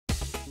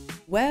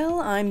Well,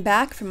 I'm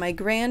back from my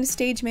grand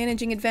stage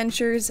managing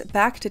adventures,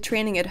 back to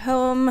training at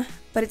home,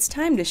 but it's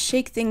time to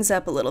shake things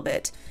up a little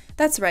bit.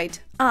 That's right,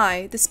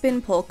 I, the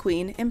spin pole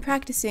queen, am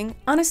practicing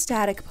on a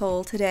static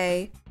pole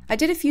today. I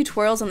did a few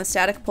twirls on the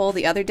static pole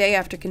the other day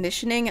after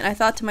conditioning, and I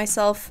thought to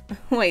myself,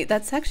 wait,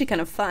 that's actually kind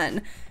of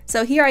fun.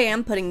 So here I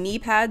am putting knee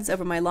pads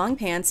over my long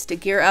pants to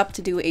gear up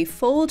to do a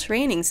full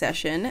training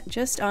session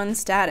just on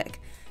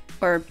static.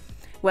 Or,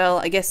 well,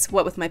 I guess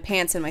what with my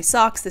pants and my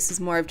socks, this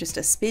is more of just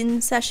a spin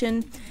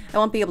session. I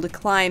won't be able to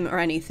climb or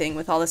anything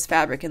with all this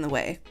fabric in the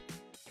way.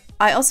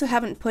 I also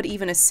haven't put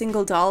even a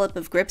single dollop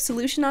of grip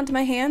solution onto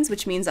my hands,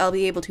 which means I'll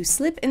be able to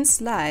slip and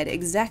slide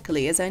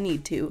exactly as I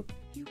need to.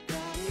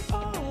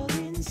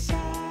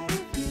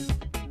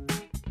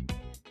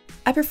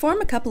 I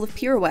perform a couple of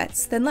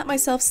pirouettes, then let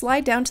myself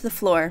slide down to the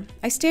floor.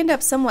 I stand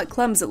up somewhat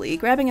clumsily,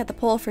 grabbing at the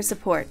pole for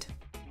support.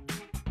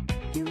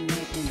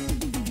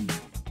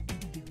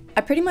 I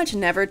pretty much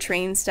never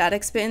train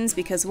static spins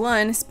because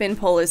one, spin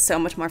pole is so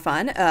much more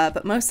fun,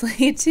 but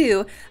mostly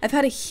two, I've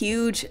had a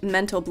huge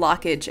mental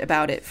blockage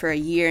about it for a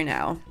year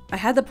now. I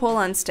had the pole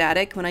on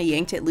static when I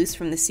yanked it loose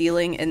from the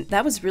ceiling, and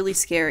that was really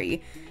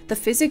scary. The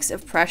physics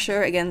of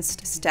pressure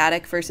against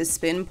static versus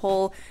spin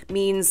pole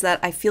means that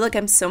I feel like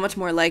I'm so much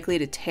more likely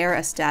to tear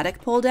a static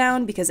pole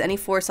down because any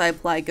force I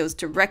apply goes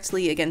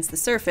directly against the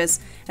surface,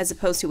 as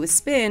opposed to with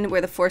spin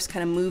where the force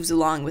kind of moves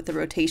along with the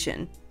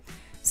rotation.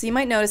 So you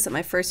might notice that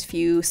my first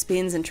few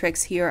spins and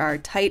tricks here are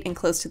tight and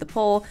close to the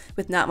pole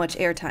with not much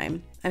air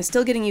time. I'm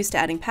still getting used to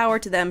adding power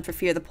to them for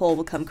fear the pole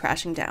will come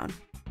crashing down.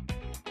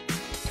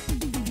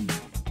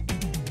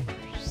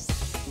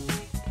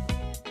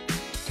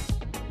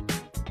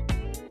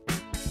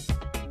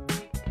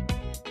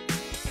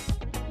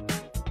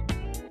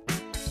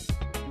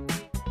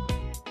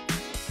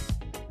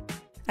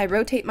 I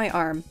rotate my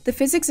arm. The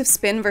physics of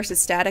spin versus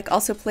static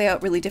also play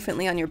out really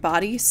differently on your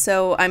body,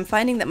 so I'm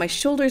finding that my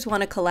shoulders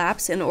want to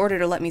collapse in order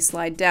to let me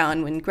slide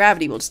down when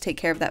gravity will just take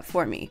care of that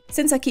for me.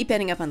 Since I keep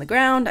ending up on the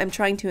ground, I'm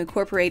trying to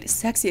incorporate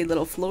sexy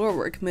little floor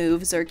work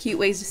moves or cute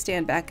ways to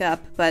stand back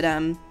up, but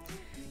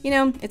you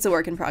know, it's a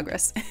work in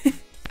progress.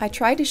 I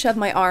try to shove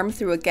my arm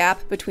through a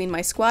gap between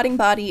my squatting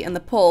body and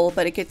the pole,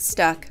 but it gets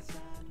stuck.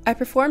 I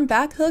perform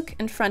back hook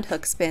and front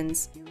hook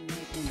spins.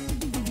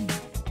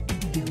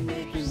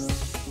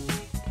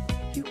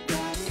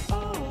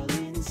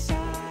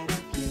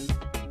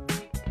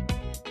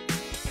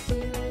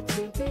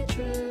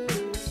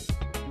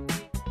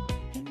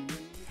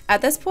 At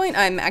this point,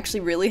 I'm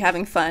actually really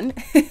having fun.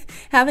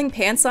 Having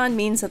pants on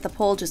means that the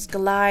pole just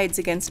glides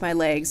against my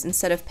legs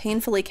instead of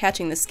painfully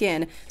catching the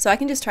skin, so I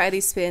can just try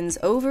these spins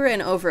over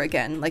and over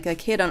again, like a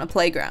kid on a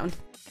playground.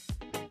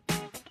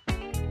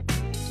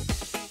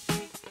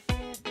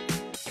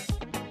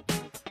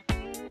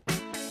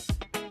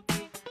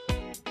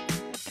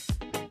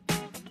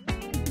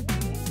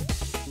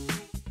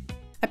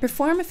 I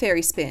perform a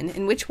fairy spin,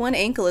 in which one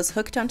ankle is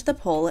hooked onto the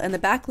pole and the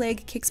back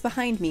leg kicks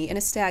behind me in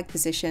a stag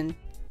position.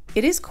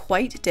 It is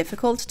quite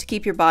difficult to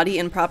keep your body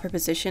in proper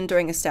position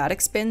during a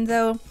static spin,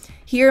 though.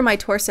 Here, my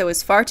torso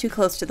is far too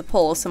close to the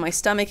pole, so my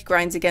stomach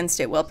grinds against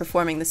it while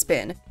performing the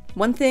spin.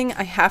 One thing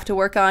I have to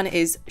work on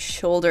is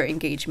shoulder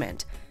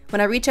engagement.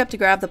 When I reach up to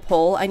grab the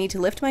pole, I need to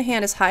lift my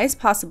hand as high as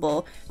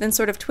possible, then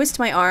sort of twist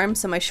my arm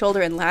so my shoulder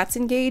and lats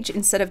engage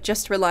instead of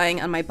just relying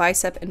on my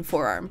bicep and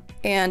forearm.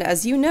 And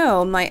as you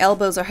know, my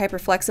elbows are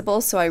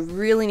hyperflexible, so I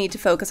really need to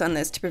focus on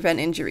this to prevent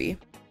injury.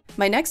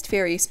 My next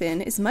fairy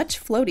spin is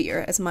much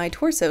floatier as my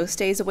torso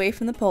stays away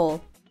from the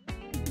pole.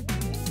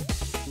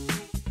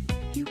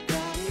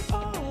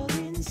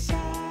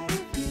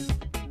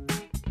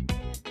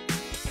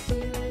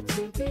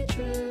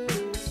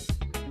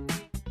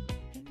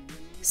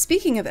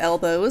 Speaking of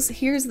elbows,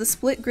 here's the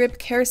split grip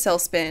carousel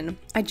spin.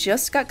 I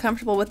just got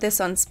comfortable with this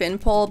on spin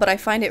pole, but I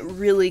find it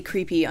really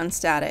creepy on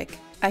static.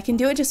 I can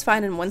do it just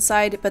fine on one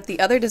side, but the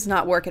other does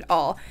not work at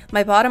all.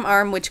 My bottom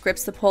arm, which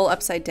grips the pole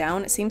upside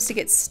down, seems to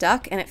get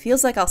stuck, and it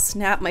feels like I'll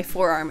snap my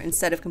forearm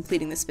instead of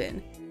completing the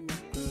spin.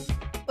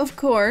 Of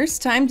course,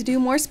 time to do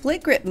more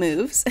split grip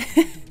moves.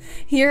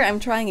 Here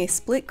I'm trying a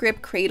split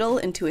grip cradle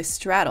into a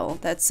straddle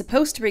that's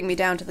supposed to bring me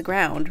down to the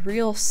ground,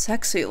 real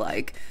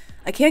sexy-like.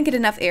 I can't get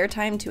enough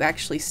airtime to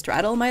actually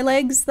straddle my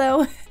legs,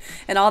 though,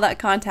 and all that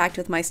contact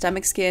with my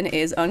stomach skin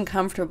is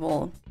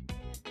uncomfortable.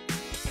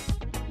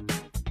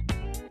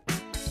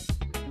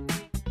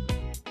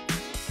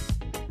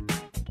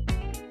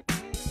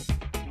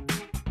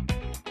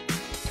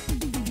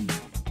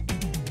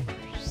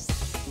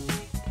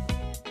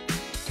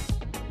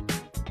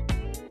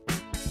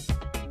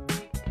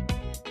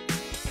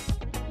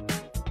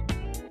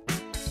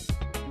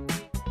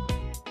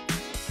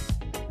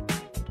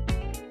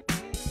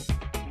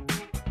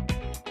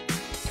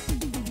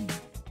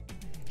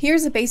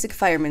 Here's a basic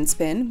fireman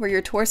spin, where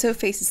your torso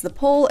faces the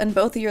pole and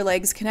both of your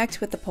legs connect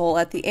with the pole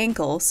at the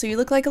ankle, so you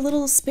look like a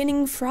little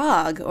spinning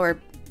frog, or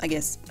I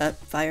guess a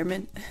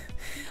fireman.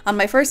 On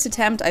my first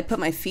attempt, I put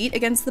my feet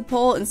against the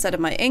pole instead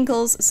of my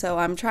ankles, so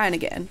I'm trying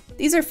again.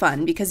 These are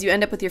fun because you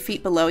end up with your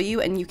feet below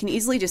you and you can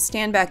easily just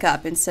stand back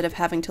up instead of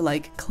having to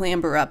like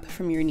clamber up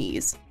from your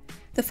knees.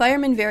 The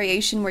Fireman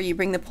variation where you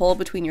bring the pole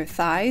between your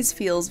thighs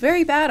feels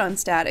very bad on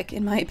static,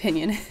 in my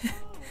opinion.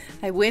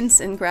 I wince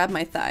and grab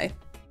my thigh.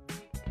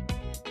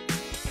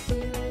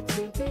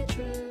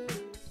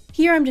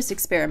 Here I'm just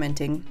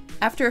experimenting.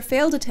 After a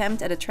failed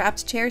attempt at a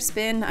trapped chair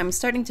spin, I'm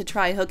starting to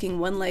try hooking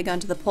one leg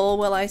onto the pole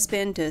while I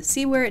spin to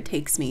see where it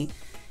takes me.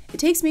 It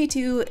takes me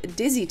to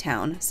Dizzy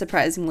Town,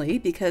 surprisingly,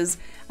 because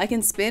I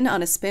can spin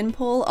on a spin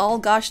pole all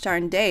gosh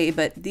darn day,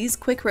 but these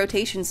quick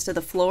rotations to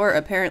the floor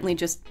apparently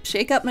just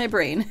shake up my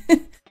brain.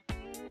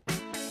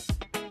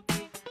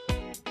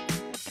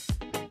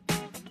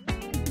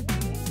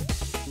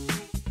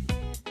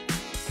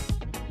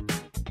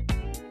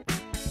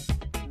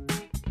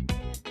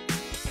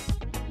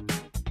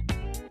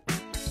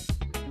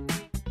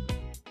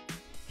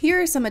 Here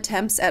are some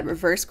attempts at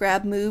reverse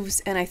grab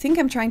moves, and I think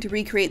I'm trying to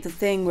recreate the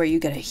thing where you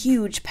get a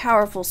huge,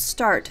 powerful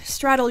start,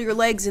 straddle your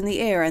legs in the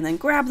air, and then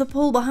grab the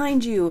pole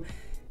behind you.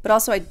 But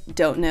also I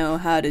don't know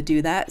how to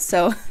do that,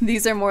 so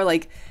these are more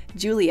like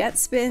Juliet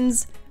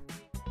spins.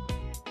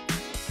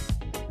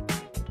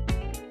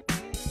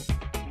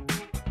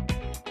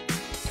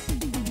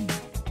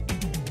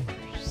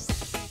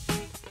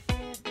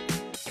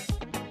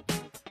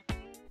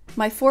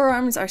 My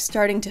forearms are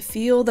starting to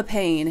feel the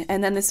pain,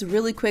 and then this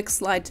really quick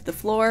slide to the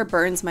floor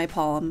burns my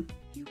palm.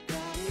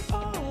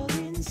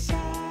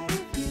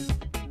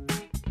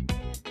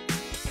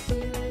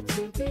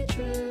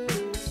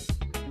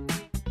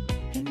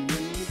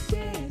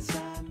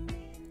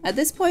 At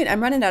this point,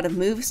 I'm running out of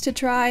moves to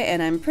try,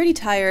 and I'm pretty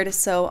tired,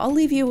 so I'll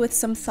leave you with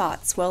some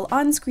thoughts while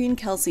on-screen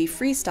Kelsey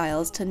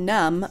freestyles to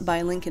Numb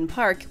by Linkin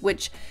Park,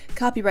 which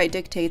copyright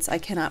dictates I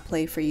cannot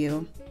play for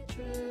you.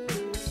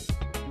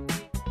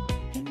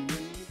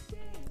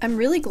 I'm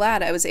really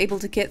glad I was able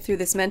to get through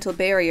this mental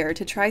barrier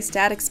to try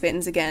static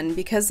spins again,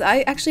 because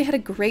I actually had a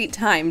great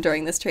time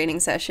during this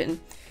training session.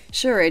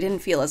 Sure, it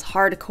didn't feel as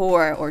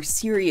hardcore or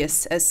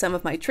serious as some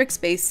of my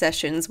tricks-based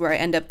sessions where I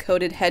end up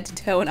coated head to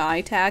toe in eye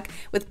tack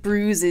with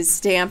bruises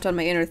stamped on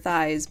my inner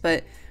thighs,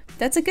 but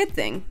that's a good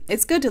thing.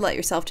 It's good to let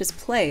yourself just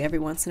play every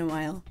once in a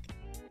while.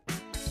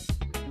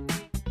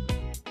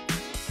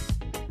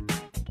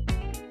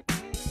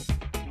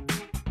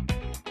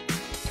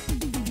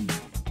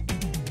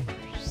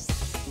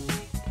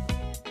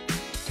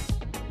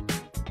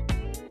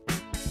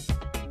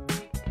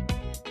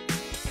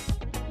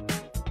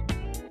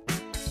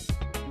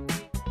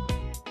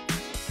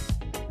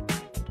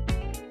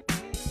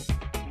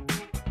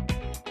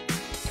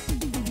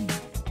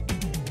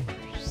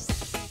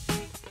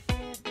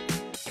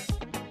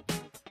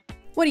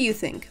 What do you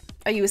think?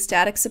 Are you a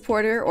static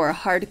supporter or a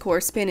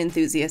hardcore spin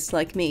enthusiast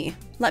like me?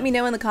 Let me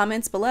know in the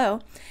comments below.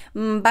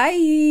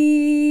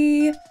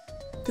 Bye!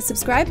 The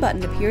subscribe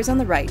button appears on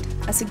the right,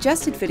 a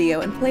suggested video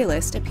and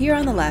playlist appear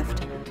on the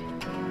left.